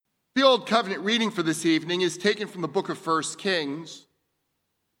The Old Covenant reading for this evening is taken from the book of 1 Kings.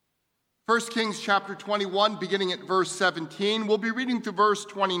 1 Kings chapter 21, beginning at verse 17. We'll be reading to verse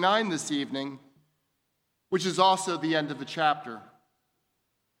 29 this evening, which is also the end of the chapter.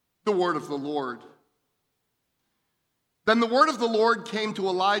 The word of the Lord. Then the word of the Lord came to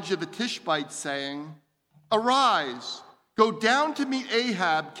Elijah the Tishbite, saying, "Arise, go down to meet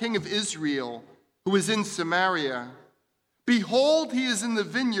Ahab, king of Israel, who is in Samaria. Behold, he is in the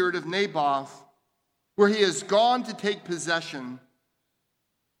vineyard of Naboth, where he has gone to take possession.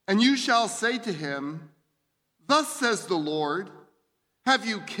 And you shall say to him, Thus says the Lord, have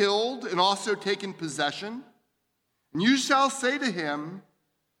you killed and also taken possession? And you shall say to him,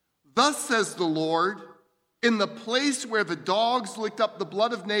 Thus says the Lord, in the place where the dogs licked up the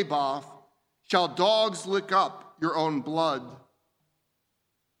blood of Naboth, shall dogs lick up your own blood."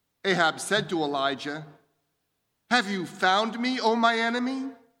 Ahab said to Elijah, "Have you found me, O my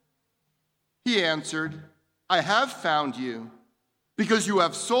enemy?" He answered, "I have found you, because you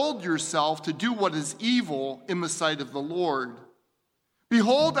have sold yourself to do what is evil in the sight of the Lord.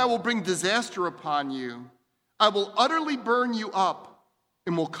 Behold, I will bring disaster upon you. I will utterly burn you up,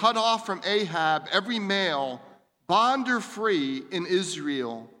 and will cut off from Ahab every male, bond or free, in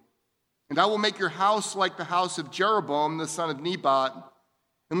Israel. And I will make your house like the house of Jeroboam the son of Nebat,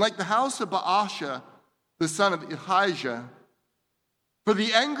 and like the house of Baasha the son of Ahijah, for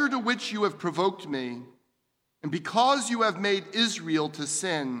the anger to which you have provoked me, and because you have made Israel to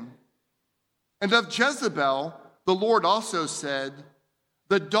sin. And of Jezebel, the Lord also said,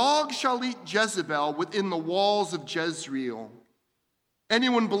 The dog shall eat Jezebel within the walls of Jezreel.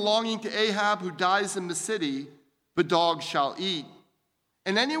 Anyone belonging to Ahab who dies in the city, the dog shall eat.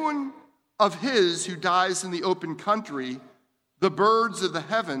 And anyone of his who dies in the open country, the birds of the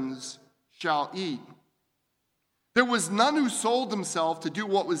heavens shall eat. There was none who sold himself to do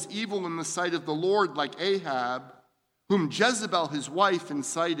what was evil in the sight of the Lord like Ahab, whom Jezebel his wife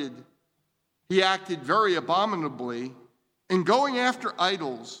incited. He acted very abominably in going after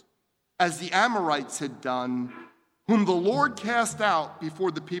idols, as the Amorites had done, whom the Lord cast out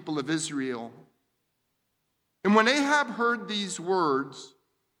before the people of Israel. And when Ahab heard these words,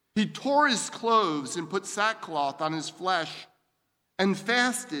 he tore his clothes and put sackcloth on his flesh, and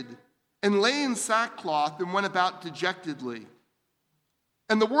fasted, and lay in sackcloth, and went about dejectedly.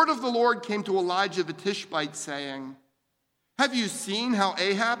 And the word of the Lord came to Elijah the Tishbite, saying, Have you seen how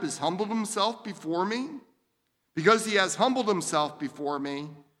Ahab has humbled himself before me? Because he has humbled himself before me,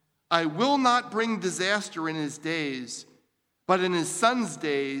 I will not bring disaster in his days, but in his son's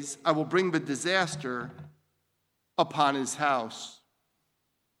days I will bring the disaster upon his house."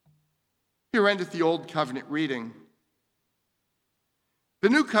 Here endeth the Old Covenant reading. The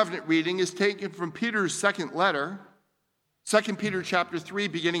New Covenant reading is taken from Peter's second letter, 2 Peter chapter 3,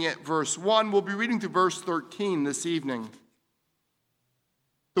 beginning at verse 1. We'll be reading to verse 13 this evening.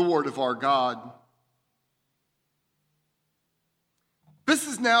 The word of our God. This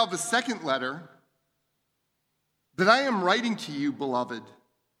is now the second letter that I am writing to you, beloved.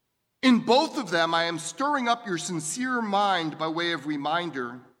 In both of them I am stirring up your sincere mind by way of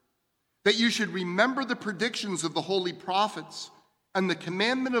reminder, that you should remember the predictions of the holy prophets and the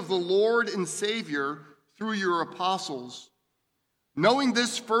commandment of the Lord and Savior through your apostles. Knowing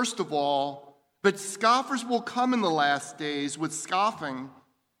this, first of all, that scoffers will come in the last days with scoffing,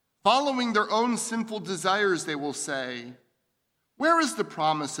 following their own sinful desires. They will say, Where is the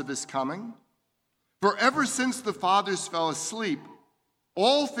promise of his coming? For ever since the fathers fell asleep,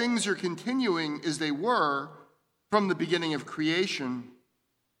 all things are continuing as they were from the beginning of creation.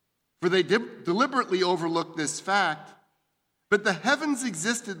 For they deliberately overlooked this fact, but the heavens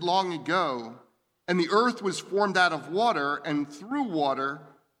existed long ago, and the earth was formed out of water and through water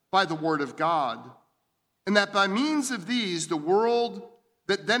by the word of God. And that by means of these, the world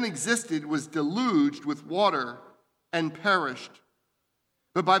that then existed was deluged with water and perished.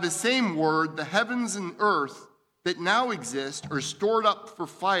 But by the same word, the heavens and earth that now exist are stored up for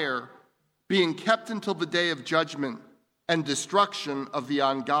fire, being kept until the day of judgment and destruction of the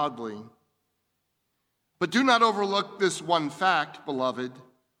ungodly. But do not overlook this one fact, beloved,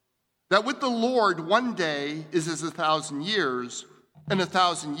 that with the Lord 1 day is as 1,000 years, and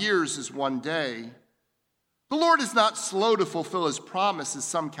 1,000 years is 1 day. The Lord is not slow to fulfill his promise, as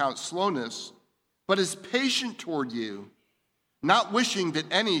some count slowness, but is patient toward you, not wishing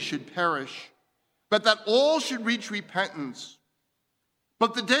that any should perish, but that all should reach repentance.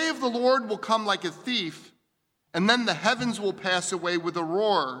 But the day of the Lord will come like a thief, and then the heavens will pass away with a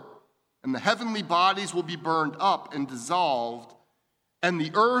roar, and the heavenly bodies will be burned up and dissolved, and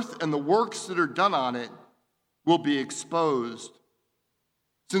the earth and the works that are done on it will be exposed.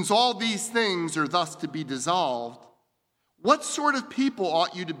 Since all these things are thus to be dissolved, what sort of people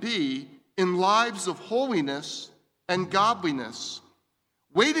ought you to be in lives of holiness and godliness,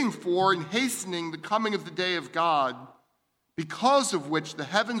 waiting for and hastening the coming of the day of God, because of which the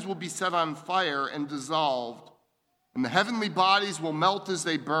heavens will be set on fire and dissolved, and the heavenly bodies will melt as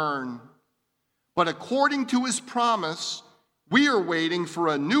they burn. But according to his promise, we are waiting for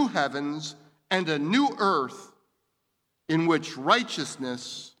a new heavens and a new earth in which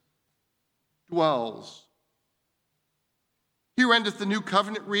righteousness dwells. Here endeth the new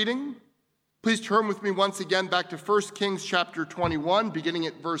covenant reading. Please turn with me once again back to 1 Kings chapter 21, beginning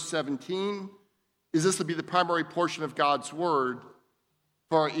at verse 17, as this will be the primary portion of God's word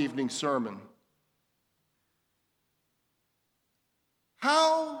for our evening sermon.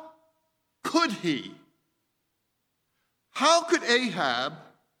 How could he? How could Ahab,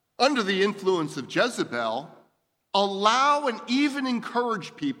 under the influence of Jezebel, allow and even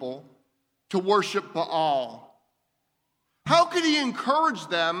encourage people to worship Baal? How could he encourage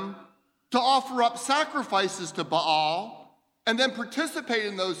them to offer up sacrifices to Baal and then participate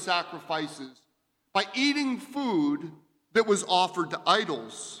in those sacrifices by eating food that was offered to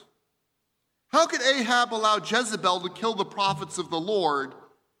idols? How could Ahab allow Jezebel to kill the prophets of the Lord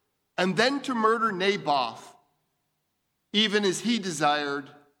and then to murder Naboth, even as he desired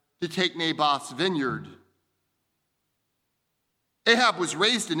to take Naboth's vineyard? Ahab was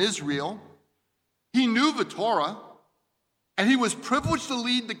raised in Israel. He knew the Torah, and he was privileged to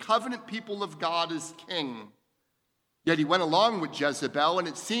lead the covenant people of God as king. Yet he went along with Jezebel, and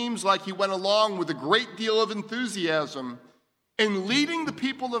it seems like he went along with a great deal of enthusiasm in leading the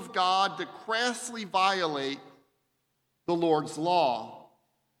people of God to crassly violate the Lord's law.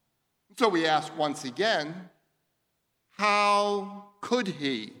 So we ask once again, how could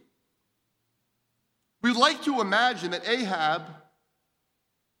he? We'd like to imagine that Ahab is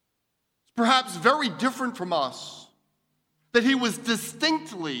perhaps very different from us, that he was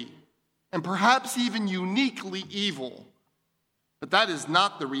distinctly and perhaps even uniquely evil. But that is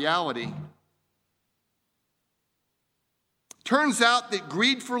not the reality. Turns out that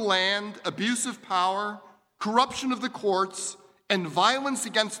greed for land, abuse of power, corruption of the courts, and violence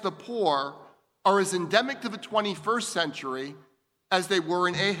against the poor are as endemic to the 21st century as they were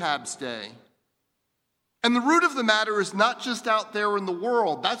in Ahab's day. And the root of the matter is not just out there in the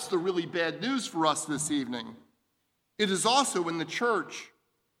world. That's the really bad news for us this evening. It is also in the church.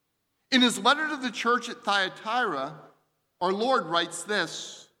 In his letter to the church at Thyatira, our Lord writes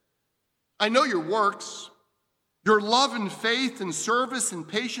this: I know your works, your love and faith and service and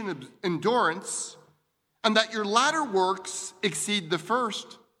patient endurance, and that your latter works exceed the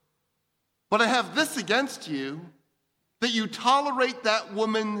first. But I have this against you, that you tolerate that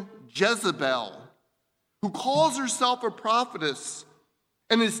woman Jezebel, who calls herself a prophetess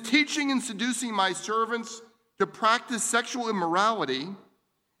and is teaching and seducing my servants to practice sexual immorality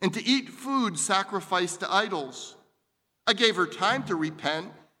and to eat food sacrificed to idols. I gave her time to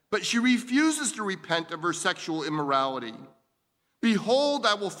repent, but she refuses to repent of her sexual immorality. Behold,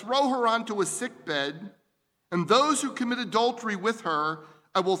 I will throw her onto a sickbed, and those who commit adultery with her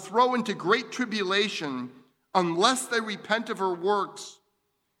I will throw into great tribulation, unless they repent of her works.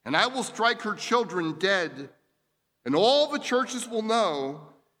 And I will strike her children dead, and all the churches will know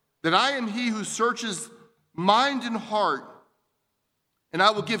that I am he who searches mind and heart, and I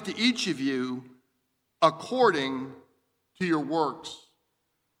will give to each of you according to your works.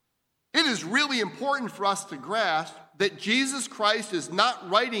 It is really important for us to grasp that Jesus Christ is not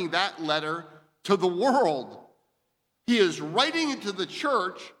writing that letter to the world. He is writing it to the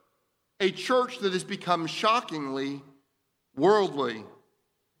church, a church that has become shockingly worldly.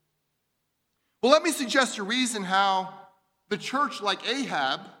 Well, let me suggest a reason how the church, like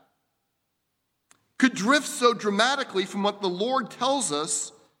Ahab, could drift so dramatically from what the Lord tells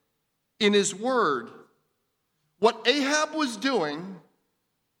us in his word. What Ahab was doing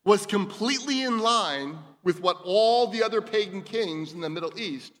was completely in line with what all the other pagan kings in the Middle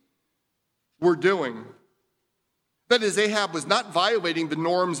East were doing. That is, Ahab was not violating the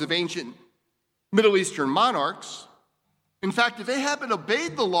norms of ancient Middle Eastern monarchs. In fact, if Ahab had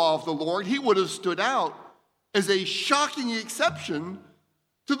obeyed the law of the Lord, he would have stood out as a shocking exception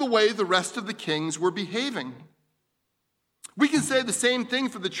to the way the rest of the kings were behaving. We can say the same thing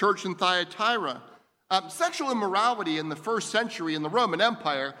for the church in Thyatira. Sexual immorality in the first century in the Roman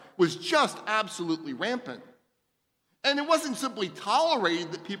Empire was just absolutely rampant. And it wasn't simply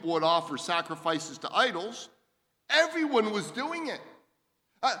tolerated that people would offer sacrifices to idols. Everyone was doing it.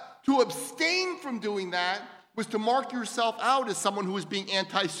 To abstain from doing that was to mark yourself out as someone who was being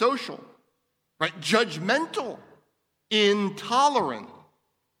antisocial, right? Judgmental, intolerant.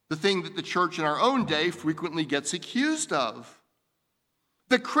 the thing that the church in our own day frequently gets accused of.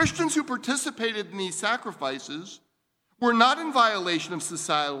 The Christians who participated in these sacrifices were not in violation of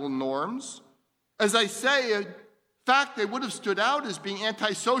societal norms. As I say, in fact, they would have stood out as being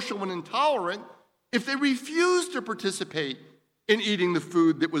antisocial and intolerant if they refused to participate in eating the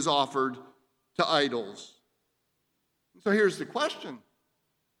food that was offered to idols. So here's the question.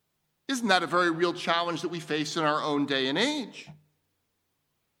 Isn't that a very real challenge that we face in our own day and age?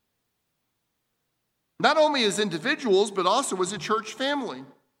 Not only as individuals, but also as a church family.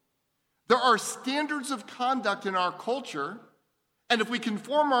 There are standards of conduct in our culture, and if we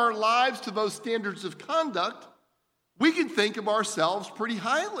conform our lives to those standards of conduct, we can think of ourselves pretty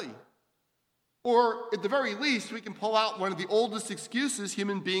highly. Or at the very least, we can pull out one of the oldest excuses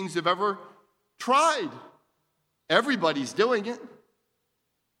human beings have ever tried. Everybody's doing it.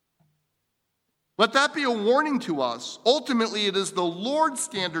 Let that be a warning to us. Ultimately, it is the Lord's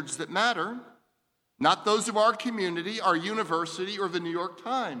standards that matter, not those of our community, our university, or the New York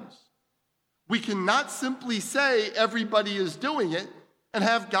Times. We cannot simply say everybody is doing it and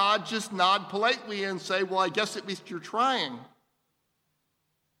have God just nod politely and say, well, I guess at least you're trying.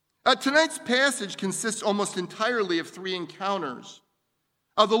 Tonight's passage consists almost entirely of three encounters.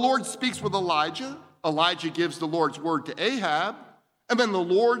 The Lord speaks with Elijah. Elijah gives the Lord's word to Ahab. And then the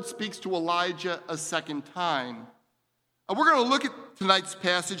Lord speaks to Elijah a second time. We're going to look at tonight's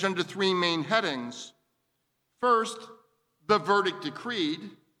passage under three main headings. First, the verdict decreed.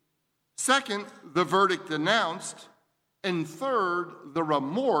 Second, the verdict announced. And third, the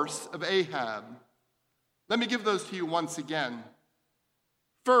remorse of Ahab. Let me give those to you once again.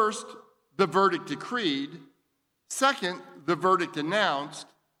 First, the verdict decreed. Second, the verdict announced.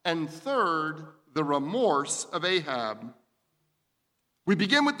 And third, the remorse of Ahab. We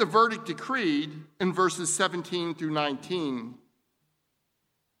begin with the verdict decreed in verses 17 through 19.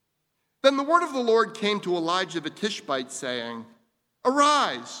 Then the word of the Lord came to Elijah the Tishbite, saying,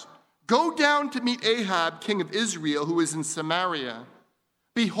 Arise, go down to meet Ahab, king of Israel, who is in Samaria.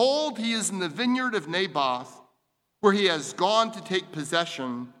 Behold, he is in the vineyard of Naboth, where he has gone to take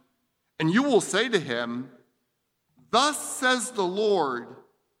possession. And you will say to him, Thus says the Lord,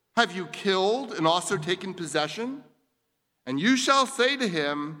 have you killed and also taken possession? And you shall say to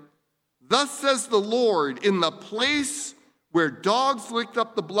him, Thus says the Lord, in the place where dogs licked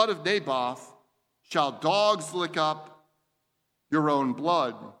up the blood of Naboth, shall dogs lick up your own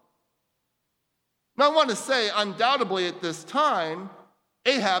blood. Now I want to say, undoubtedly at this time,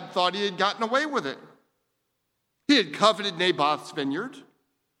 Ahab thought he had gotten away with it. He had coveted Naboth's vineyard.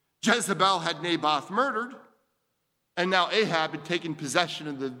 Jezebel had Naboth murdered. And now Ahab had taken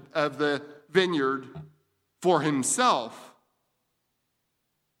possession of the vineyard for himself.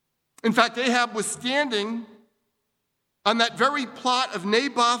 In fact, Ahab was standing on that very plot of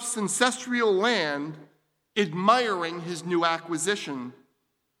Naboth's ancestral land, admiring his new acquisition,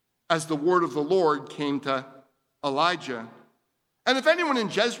 as the word of the Lord came to Elijah. And if anyone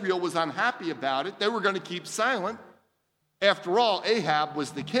in Jezreel was unhappy about it, they were going to keep silent. After all, Ahab was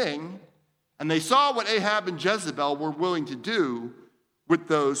the king, and they saw what Ahab and Jezebel were willing to do with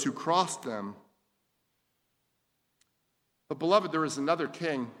those who crossed them. But beloved, there is another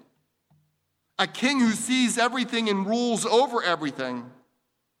king. A king who sees everything and rules over everything.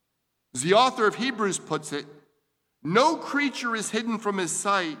 As the author of Hebrews puts it, no creature is hidden from his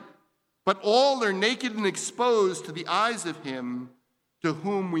sight, but all are naked and exposed to the eyes of him to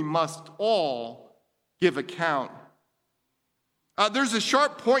whom we must all give account. There's a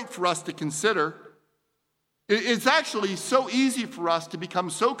sharp point for us to consider. It's actually so easy for us to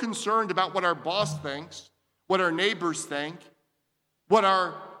become so concerned about what our boss thinks, what our neighbors think, what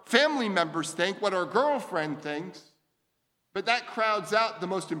our family members think, what our girlfriend thinks, but that crowds out the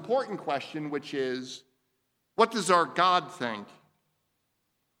most important question, which is, what does our God think?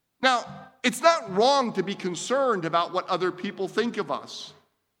 Now, it's not wrong to be concerned about what other people think of us.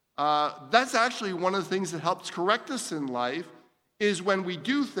 That's actually one of the things that helps correct us in life, is when we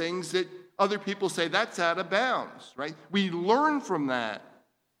do things that other people say, that's out of bounds, right? We learn from that.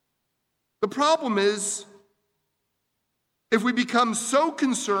 The problem is, if we become so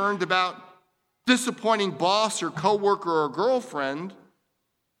concerned about disappointing boss or coworker or girlfriend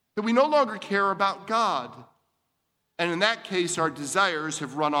that we no longer care about God. And in that case, our desires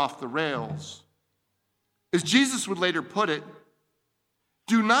have run off the rails. As Jesus would later put it,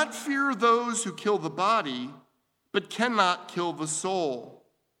 do not fear those who kill the body, but cannot kill the soul.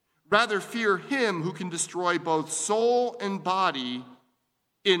 Rather fear him who can destroy both soul and body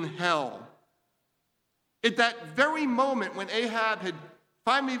in hell. At that very moment when Ahab had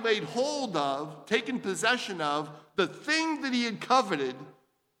finally laid hold of, taken possession of, the thing that he had coveted,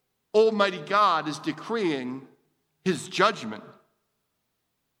 Almighty God is decreeing his judgment.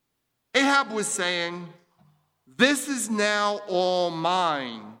 Ahab was saying, "This is now all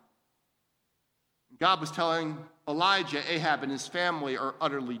mine." God was telling Elijah, Ahab and his family are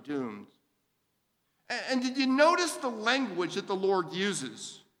utterly doomed. And did you notice the language that the Lord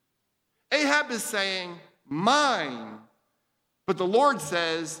uses? Ahab is saying, "Mine." But the Lord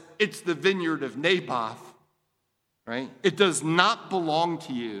says, it's the vineyard of Naboth, right? It does not belong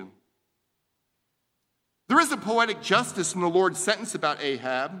to you. There is a poetic justice in the Lord's sentence about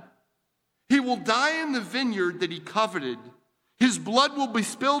Ahab. He will die in the vineyard that he coveted. His blood will be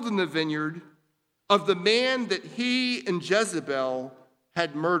spilled in the vineyard of the man that he and Jezebel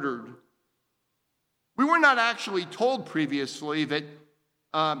had murdered. We were not actually told previously that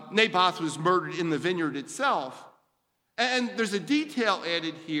Naboth was murdered in the vineyard itself. And there's a detail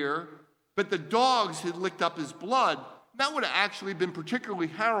added here, but the dogs had licked up his blood. That would have actually been particularly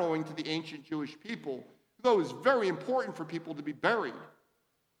harrowing to the ancient Jewish people, though it was very important for people to be buried.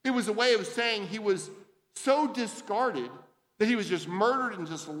 It was a way of saying he was so discarded that he was just murdered and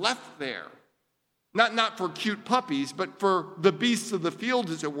just left there. Not for cute puppies, but for the beasts of the field,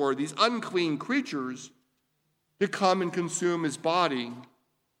 as it were, these unclean creatures to come and consume his body.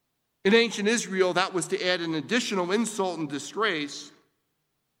 In ancient Israel, that was to add an additional insult and disgrace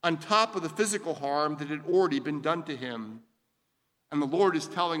on top of the physical harm that had already been done to him. And the Lord is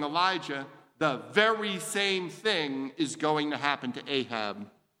telling Elijah the very same thing is going to happen to Ahab.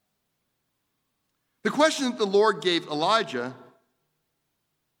 The question that the Lord gave Elijah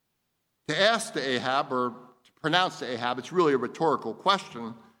to ask to Ahab, or to pronounce to Ahab, it's really a rhetorical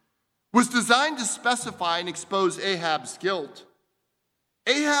question, was designed to specify and expose Ahab's guilt.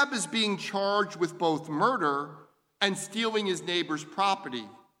 Ahab is being charged with both murder and stealing his neighbor's property.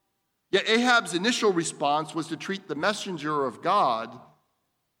 Yet Ahab's initial response was to treat the messenger of God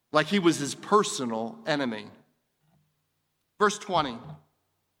like he was his personal enemy. Verse 20.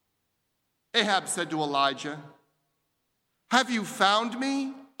 Ahab said to Elijah, "Have you found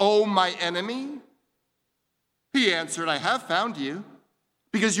me, O my enemy?" He answered, "I have found you,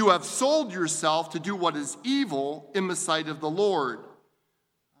 because you have sold yourself to do what is evil in the sight of the Lord."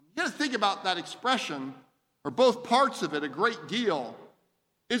 You got to think about that expression, or both parts of it, a great deal.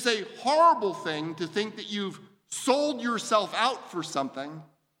 It's a horrible thing to think that you've sold yourself out for something.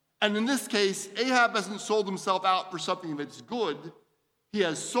 And in this case, Ahab hasn't sold himself out for something that's good. He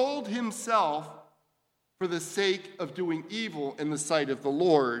has sold himself for the sake of doing evil in the sight of the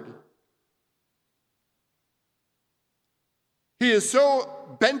Lord. He is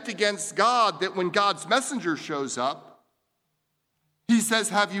so bent against God that when God's messenger shows up, he says,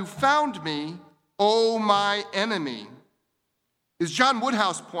 "Have you found me, O my enemy?" As John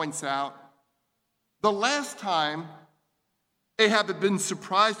Woodhouse points out, the last time Ahab had been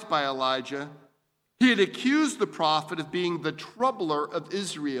surprised by Elijah, he had accused the prophet of being the troubler of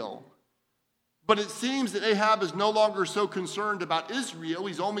Israel. But it seems that Ahab is no longer so concerned about Israel,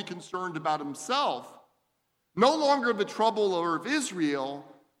 he's only concerned about himself. No longer the troubler of Israel,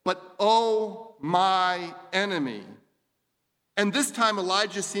 but "O my enemy." And this time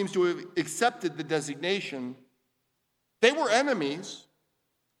Elijah seems to have accepted the designation. They were enemies,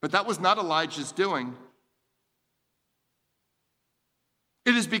 but that was not Elijah's doing.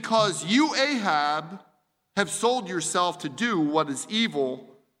 "It is because you, Ahab, have sold yourself to do what is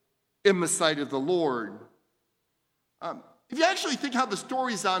evil in the sight of the Lord." If you actually think how the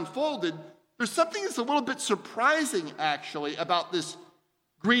story's unfolded, there's something that's a little bit surprising, actually, about this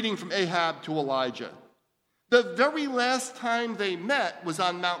greeting from Ahab to Elijah. The very last time they met was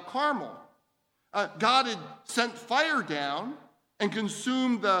on Mount Carmel. God had sent fire down and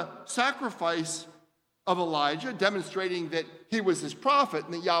consumed the sacrifice of Elijah, demonstrating that he was his prophet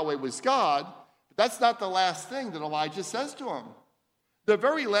and that Yahweh was God. But that's not the last thing that Elijah says to him. The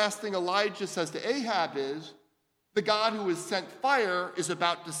very last thing Elijah says to Ahab is, the God who has sent fire is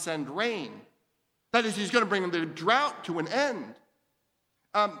about to send rain. That is, he's going to bring the drought to an end.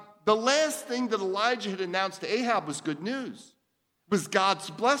 The last thing that Elijah had announced to Ahab was good news, was God's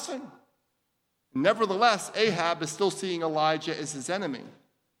blessing. Nevertheless, Ahab is still seeing Elijah as his enemy.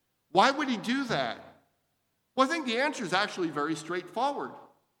 Why would he do that? Well, I think the answer is actually very straightforward.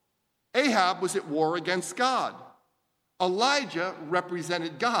 Ahab was at war against God. Elijah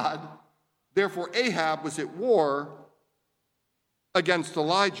represented God. Therefore, Ahab was at war against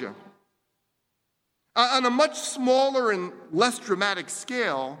Elijah. On a much smaller and less dramatic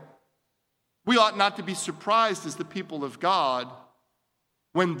scale, we ought not to be surprised as the people of God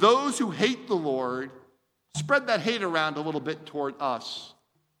when those who hate the Lord spread that hate around a little bit toward us,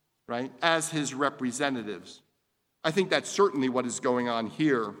 right, as his representatives. I think that's certainly what is going on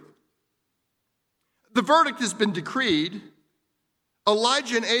here. The verdict has been decreed.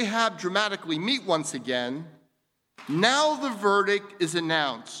 Elijah and Ahab dramatically meet once again. Now the verdict is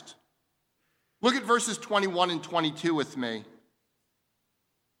announced. Look at verses 21 and 22 with me.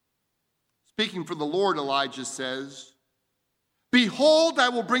 Speaking for the Lord, Elijah says, "Behold, I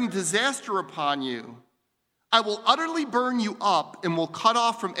will bring disaster upon you. I will utterly burn you up and will cut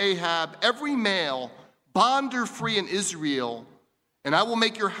off from Ahab every male, bond or free in Israel. And I will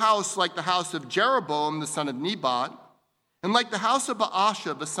make your house like the house of Jeroboam, the son of Nebat, and like the house of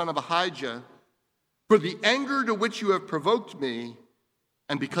Baasha, the son of Ahijah, for the anger to which you have provoked me,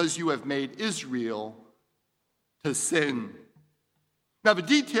 and because you have made Israel to sin." Now, the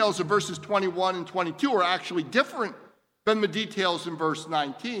details of verses 21 and 22 are actually different than the details in verse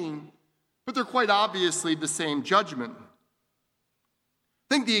 19, but they're quite obviously the same judgment.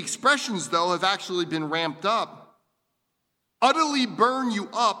 I think the expressions, though, have actually been ramped up. Utterly burn you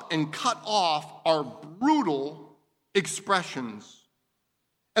up and cut off are brutal expressions.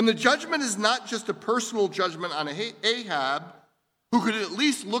 And the judgment is not just a personal judgment on Ahab, who could at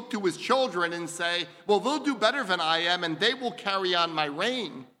least look to his children and say, well, they'll do better than I am and they will carry on my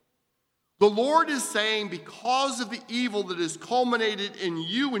reign. The Lord is saying, because of the evil that is culminated in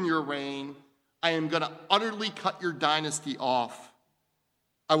you and your reign, I am going to utterly cut your dynasty off.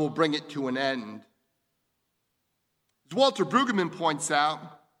 I will bring it to an end. As Walter Brueggemann points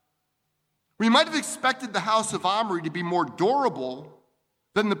out, we might have expected the house of Omri to be more durable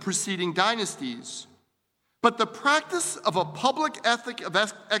than the preceding dynasties. But the practice of a public ethic of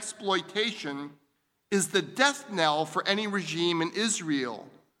exploitation is the death knell for any regime in Israel.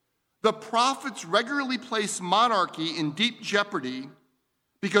 The prophets regularly place monarchy in deep jeopardy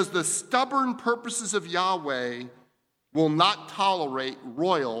because the stubborn purposes of Yahweh will not tolerate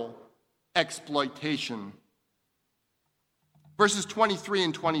royal exploitation. Verses 23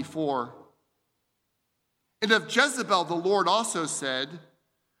 and 24. And of Jezebel the Lord also said,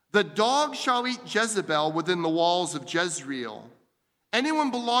 "The dog shall eat Jezebel within the walls of Jezreel.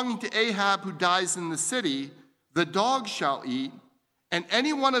 Anyone belonging to Ahab who dies in the city, the dog shall eat, and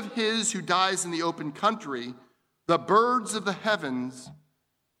any one of his who dies in the open country, the birds of the heavens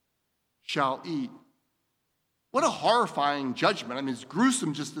shall eat." What a horrifying judgment. I mean, it's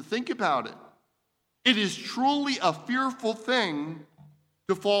gruesome just to think about it. It is truly a fearful thing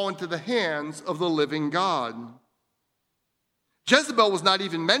to fall into the hands of the living God. Jezebel was not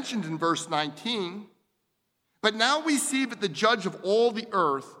even mentioned in verse 19, but now we see that the judge of all the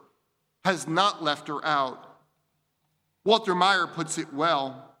earth has not left her out. Walter Meyer puts it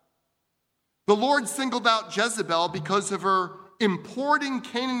well. The Lord singled out Jezebel because of her importing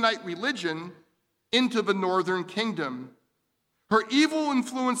Canaanite religion into the northern kingdom, her evil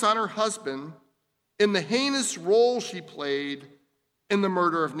influence on her husband, in the heinous role she played in the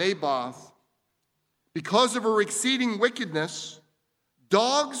murder of Naboth. Because of her exceeding wickedness,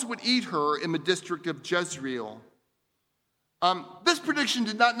 dogs would eat her in the district of Jezreel. This prediction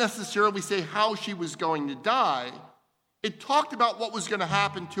did not necessarily say how she was going to die. It talked about what was going to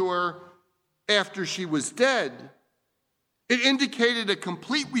happen to her after she was dead. It indicated a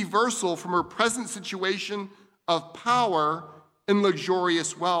complete reversal from her present situation of power and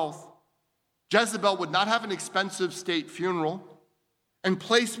luxurious wealth. Jezebel would not have an expensive state funeral and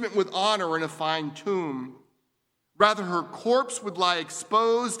placement with honor in a fine tomb. Rather, her corpse would lie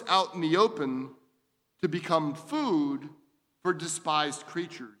exposed out in the open to become food for despised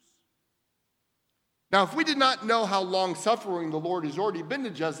creatures. Now, if we did not know how long-suffering the Lord has already been to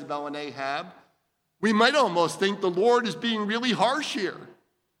Jezebel and Ahab, we might almost think the Lord is being really harsh here.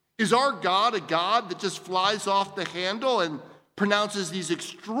 Is our God a God that just flies off the handle and pronounces these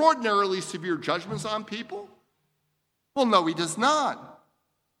extraordinarily severe judgments on people? Well, no, he does not.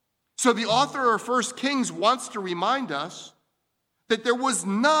 So the author of 1 Kings wants to remind us that there was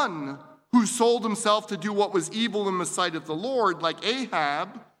none who sold himself to do what was evil in the sight of the Lord, like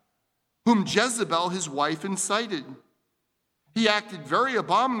Ahab, whom Jezebel, his wife, incited. He acted very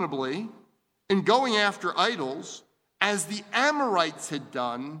abominably in going after idols, as the Amorites had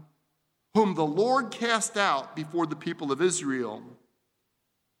done, whom the Lord cast out before the people of Israel.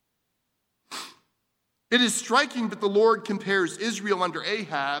 It is striking that the Lord compares Israel under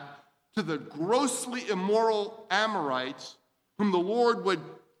Ahab to the grossly immoral Amorites, whom the Lord would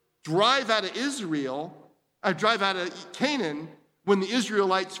drive out of Canaan when the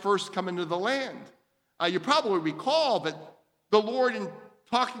Israelites first come into the land. You probably recall that the Lord, in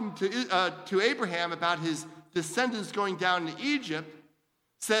talking to Abraham about his descendants going down to Egypt,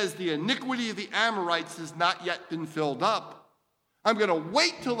 says the iniquity of the Amorites has not yet been filled up. I'm going to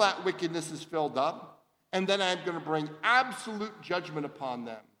wait till that wickedness is filled up, and then I'm going to bring absolute judgment upon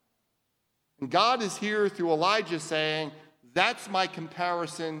them. And God is here through Elijah saying, that's my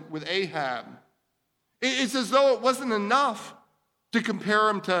comparison with Ahab. It's as though it wasn't enough to compare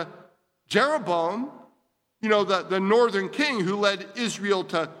him to Jeroboam, the northern king who led Israel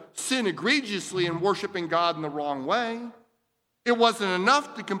to sin egregiously and worshiping God in the wrong way. It wasn't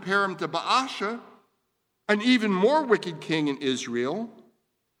enough to compare him to Baasha, an even more wicked king in Israel.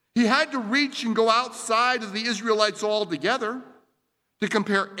 He had to reach and go outside of the Israelites altogether to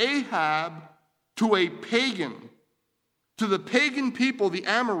compare Ahab to a pagan, to the pagan people, the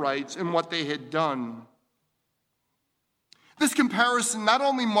Amorites, and what they had done. This comparison not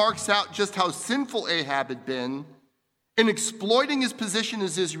only marks out just how sinful Ahab had been in exploiting his position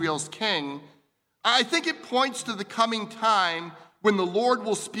as Israel's king, I think it points to the coming time when the Lord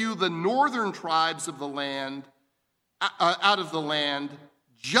will spew the northern tribes of the land out of the land,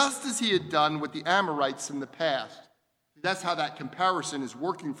 just as he had done with the Amorites in the past. That's how that comparison is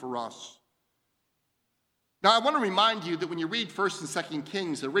working for us. Now, I want to remind you that when you read 1st and 2nd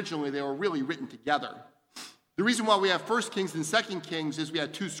Kings, originally they were really written together. The reason why we have 1st Kings and 2nd Kings is we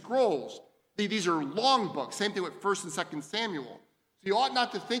had 2 scrolls. These are long books, same thing with 1st and 2nd Samuel. So you ought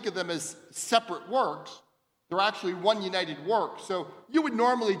not to think of them as separate works. They're actually one united work. So you would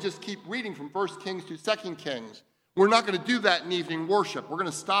normally just keep reading from 1st Kings to 2nd Kings. We're not going to do that in evening worship. We're going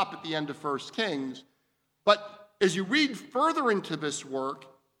to stop at the end of 1st Kings. But as you read further into this work,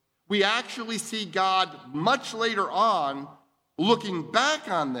 we actually see God much later on looking back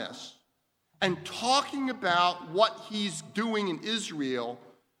on this and talking about what he's doing in Israel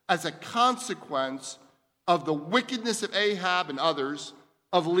as a consequence of the wickedness of Ahab and others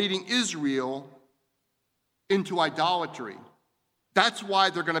of leading Israel into idolatry. That's why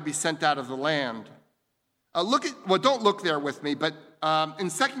they're going to be sent out of the land. Don't look there with me, but in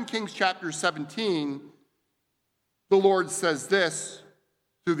 2 Kings chapter 17, the Lord says this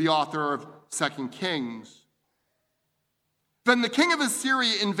through the author of 2 Kings. Then the king of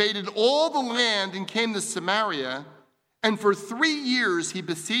Assyria invaded all the land and came to Samaria, and for 3 years he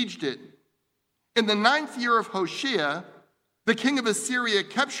besieged it. In the 9th year of Hoshea, the king of Assyria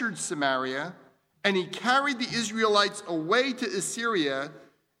captured Samaria, and he carried the Israelites away to Assyria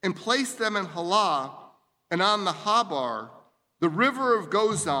and placed them in Halah and on the Habar, the river of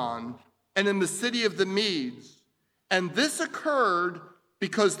Gozan, and in the city of the Medes. And this occurred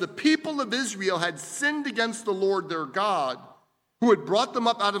because the people of Israel had sinned against the Lord their God, who had brought them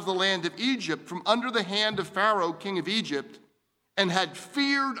up out of the land of Egypt from under the hand of Pharaoh, king of Egypt, and had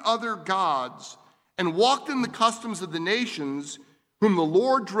feared other gods, and walked in the customs of the nations whom the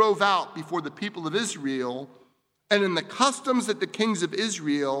Lord drove out before the people of Israel, and in the customs that the kings of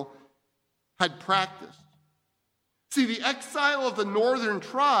Israel had practiced. See, the exile of the northern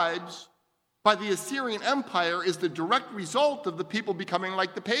tribes by the Assyrian Empire is the direct result of the people becoming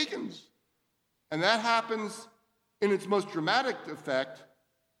like the pagans. And that happens in its most dramatic effect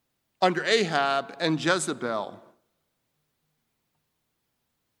under Ahab and Jezebel.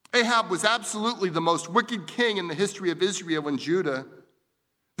 Ahab was absolutely the most wicked king in the history of Israel and Judah.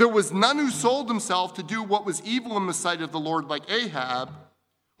 There was none who sold himself to do what was evil in the sight of the Lord like Ahab,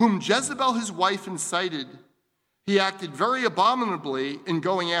 whom Jezebel his wife incited. He acted very abominably in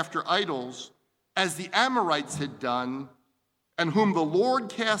going after idols, as the Amorites had done, and whom the Lord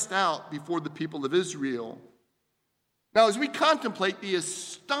cast out before the people of Israel. Now, as we contemplate the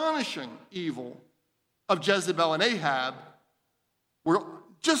astonishing evil of Jezebel and Ahab, we're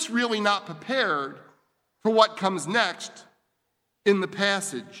just really not prepared for what comes next in the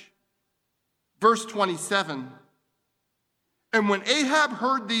passage. Verse 27, and when Ahab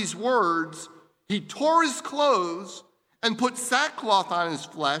heard these words, he tore his clothes and put sackcloth on his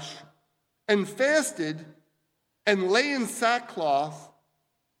flesh and fasted and lay in sackcloth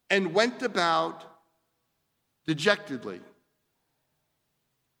and went about dejectedly.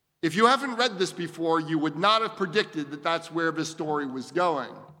 If you haven't read this before, you would not have predicted that that's where this story was going.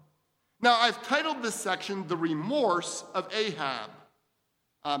 Now, I've titled this section, The Remorse of Ahab.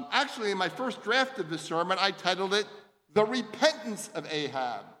 Actually, in my first draft of this sermon, I titled it, The Repentance of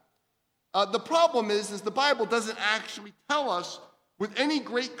Ahab. The problem is the Bible doesn't actually tell us with any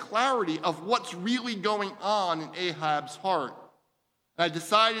great clarity of what's really going on in Ahab's heart. And I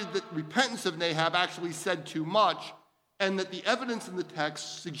decided that repentance of Ahab actually said too much, and that the evidence in the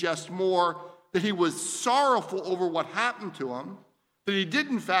text suggests more that he was sorrowful over what happened to him, that he did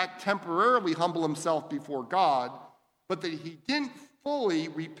in fact temporarily humble himself before God, but that he didn't fully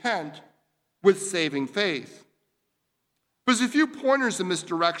repent with saving faith. There's a few pointers in this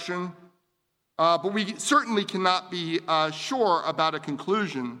direction, but we certainly cannot be sure about a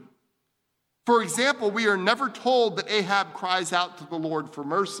conclusion. For example, we are never told that Ahab cries out to the Lord for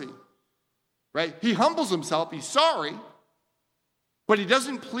mercy. right? He humbles himself, he's sorry, but he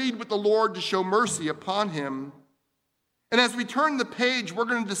doesn't plead with the Lord to show mercy upon him. And as we turn the page, we're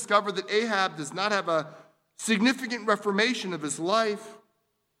going to discover that Ahab does not have a significant reformation of his life.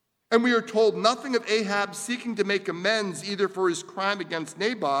 And we are told nothing of Ahab seeking to make amends either for his crime against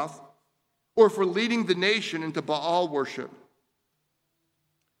Naboth or for leading the nation into Baal worship.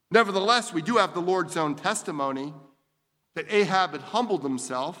 Nevertheless, we do have the Lord's own testimony that Ahab had humbled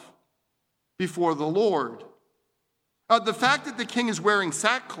himself before the Lord. The fact that the king is wearing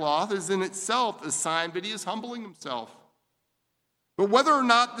sackcloth is in itself a sign that he is humbling himself. But whether or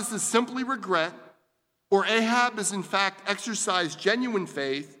not this is simply regret or Ahab has in fact exercised genuine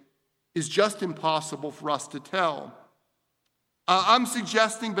faith is just impossible for us to tell. I'm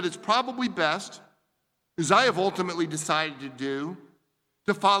suggesting, but it's probably best, as I have ultimately decided to do,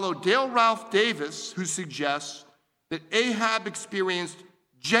 to follow Dale Ralph Davis, who suggests that Ahab experienced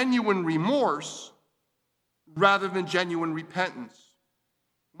genuine remorse rather than genuine repentance.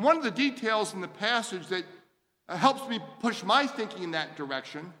 One of the details in the passage that helps me push my thinking in that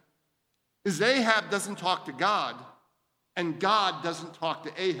direction is Ahab doesn't talk to God, and God doesn't talk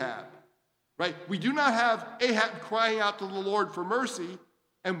to Ahab. Right? We do not have Ahab crying out to the Lord for mercy,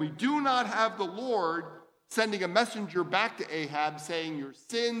 and we do not have the Lord sending a messenger back to Ahab saying, your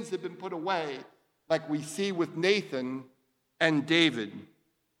sins have been put away, like we see with Nathan and David.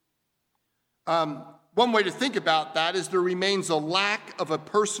 One way to think about that is there remains a lack of a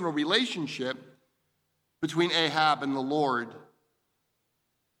personal relationship between Ahab and the Lord.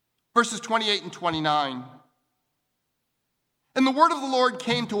 Verses 28 and 29. And the word of the Lord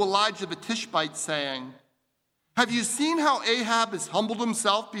came to Elijah the Tishbite, saying, have you seen how Ahab has humbled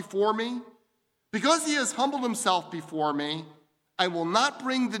himself before me? Because he has humbled himself before me, I will not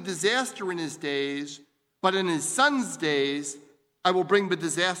bring the disaster in his days, but in his son's days I will bring the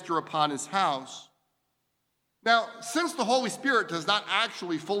disaster upon his house. Now, since the Holy Spirit does not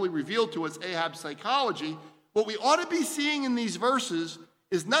actually fully reveal to us Ahab's psychology, what we ought to be seeing in these verses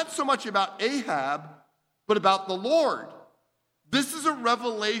is not so much about Ahab, but about the Lord. This is a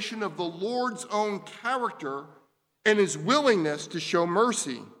revelation of the Lord's own character and his willingness to show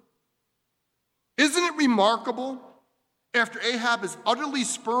mercy. Isn't it remarkable, after Ahab has utterly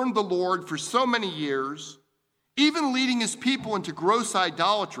spurned the Lord for so many years, even leading his people into gross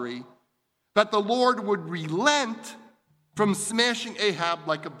idolatry, that the Lord would relent from smashing Ahab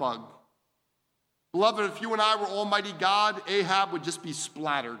like a bug? Beloved, if you and I were Almighty God, Ahab would just be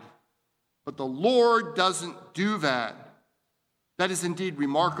splattered. But the Lord doesn't do that. That is indeed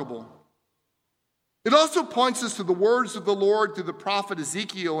remarkable. It also points us to the words of the Lord through the prophet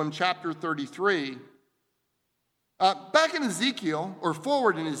Ezekiel in chapter 33. Back in Ezekiel, or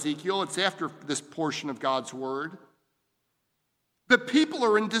forward in Ezekiel, it's after this portion of God's word, the people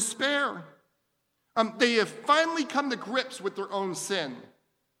are in despair. They have finally come to grips with their own sin.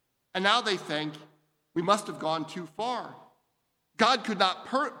 And now they think, we must have gone too far. God could not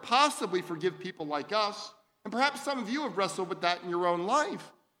possibly forgive people like us. And perhaps some of you have wrestled with that in your own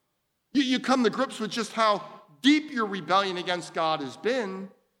life. You come to grips with just how deep your rebellion against God has been.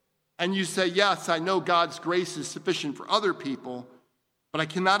 And you say, yes, I know God's grace is sufficient for other people, but I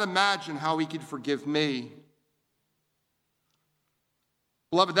cannot imagine how he could forgive me.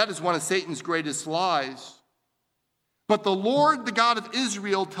 Beloved, that is one of Satan's greatest lies. But the Lord, the God of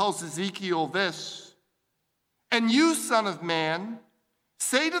Israel, tells Ezekiel this, and you, son of man,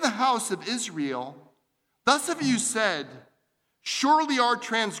 say to the house of Israel, thus have you said, surely our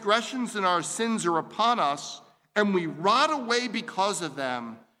transgressions and our sins are upon us, and we rot away because of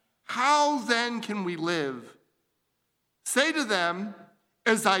them. How then can we live? Say to them,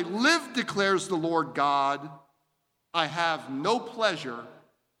 as I live, declares the Lord God, I have no pleasure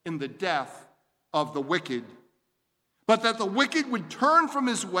in the death of the wicked, but that the wicked would turn from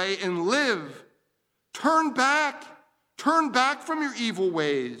his way and live. Turn back from your evil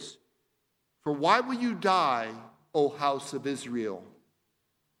ways. For why will you die, O house of Israel?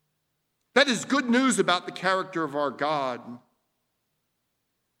 That is good news about the character of our God.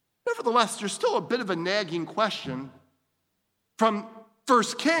 Nevertheless, there's still a bit of a nagging question from 1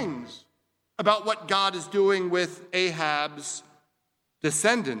 Kings about what God is doing with Ahab's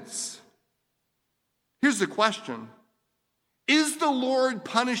descendants. Here's the question. Is the Lord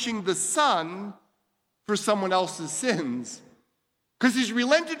punishing the son for someone else's sins? Because he's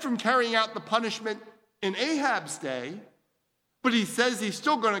relented from carrying out the punishment in Ahab's day, but he says he's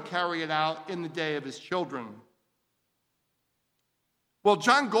still going to carry it out in the day of his children. Well,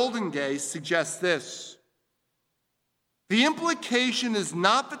 John Goldingay suggests this. The implication is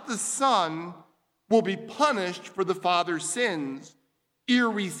not that the son will be punished for the father's sins,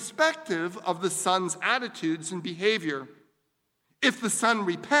 irrespective of the son's attitudes and behavior. If the son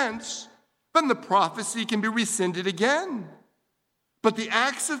repents, then the prophecy can be rescinded again. But the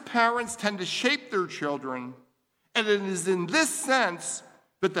acts of parents tend to shape their children, and it is in this sense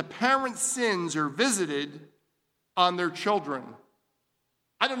that the parents' sins are visited on their children.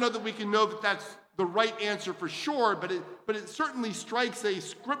 I don't know that we can know that that's the right answer for sure, but it certainly strikes a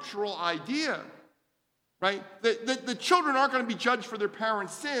scriptural idea, right? The children aren't going to be judged for their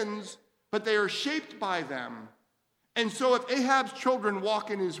parents' sins, but they are shaped by them. And so if Ahab's children walk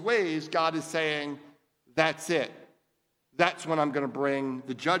in his ways, God is saying, that's it. That's when I'm going to bring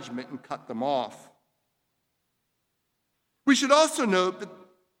the judgment and cut them off. We should also note that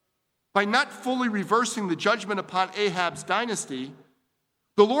by not fully reversing the judgment upon Ahab's dynasty,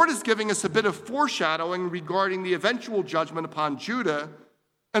 the Lord is giving us a bit of foreshadowing regarding the eventual judgment upon Judah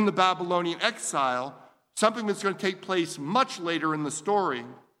and the Babylonian exile, something that's going to take place much later in the story.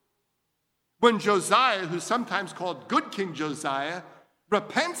 When Josiah, who's sometimes called Good King Josiah,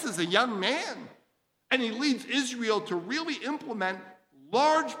 repents as a young man, and he leads Israel to really implement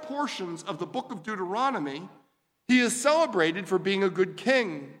large portions of the book of Deuteronomy, he is celebrated for being a good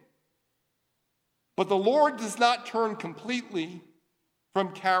king. But the Lord does not turn completely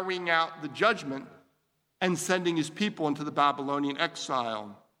from carrying out the judgment and sending his people into the Babylonian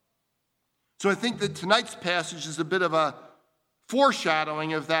exile. So I think that tonight's passage is a bit of a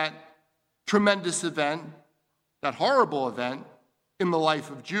foreshadowing of that tremendous event, that horrible event in the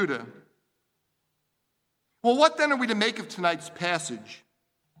life of Judah. Well, what then are we to make of tonight's passage?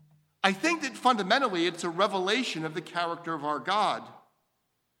 I think that fundamentally it's a revelation of the character of our God.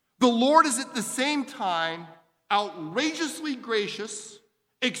 The Lord is at the same time outrageously gracious,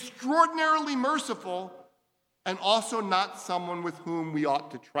 extraordinarily merciful, and also not someone with whom we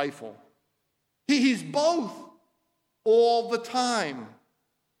ought to trifle. He's both all the time.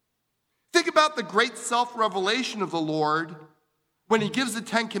 Think about the great self-revelation of the Lord when he gives the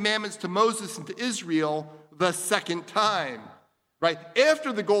Ten Commandments to Moses and to Israel the second time, right?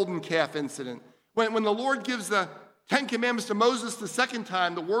 After the golden calf incident, when the Lord gives the Ten Commandments to Moses the second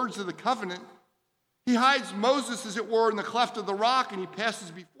time, the words of the covenant, he hides Moses, as it were, in the cleft of the rock, and he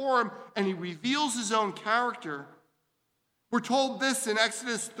passes before him, and he reveals his own character. We're told this in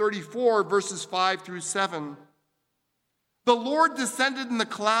Exodus 34, verses 5 through 7. The Lord descended in the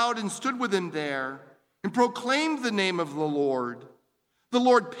cloud and stood with him there and proclaimed the name of the Lord. The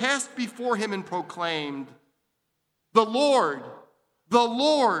Lord passed before him and proclaimed, the Lord,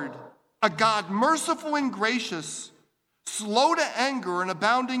 a God merciful and gracious, slow to anger and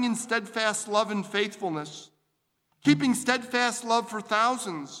abounding in steadfast love and faithfulness, keeping steadfast love for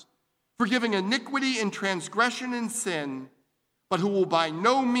thousands, forgiving iniquity and transgression and sin, but who will by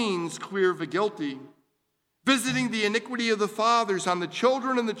no means clear the guilty, visiting the iniquity of the fathers on the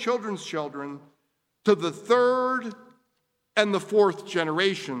children and the children's children, to the third and the fourth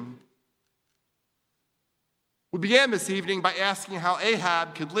generation. We began this evening by asking how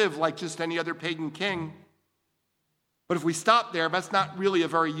Ahab could live like just any other pagan king. But if we stop there, that's not really a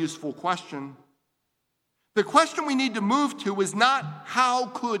very useful question. The question we need to move to is not how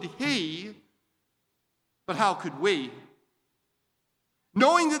could he, but how could we?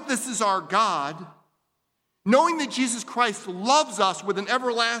 Knowing that this is our God, knowing that Jesus Christ loves us with an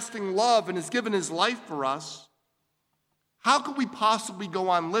everlasting love and has given his life for us, how could we possibly go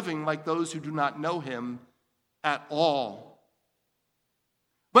on living like those who do not know him at all?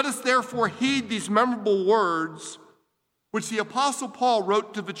 Let us therefore heed these memorable words which the Apostle Paul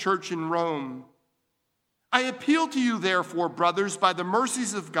wrote to the church in Rome. I appeal to you, therefore, brothers, by the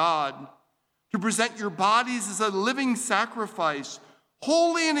mercies of God, to present your bodies as a living sacrifice,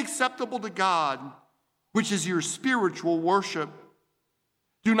 holy and acceptable to God, which is your spiritual worship.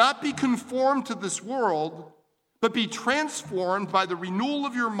 Do not be conformed to this world, but be transformed by the renewal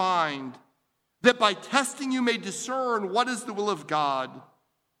of your mind, that by testing you may discern what is the will of God,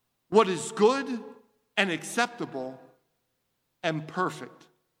 what is good and acceptable and perfect.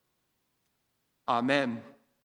 Amen.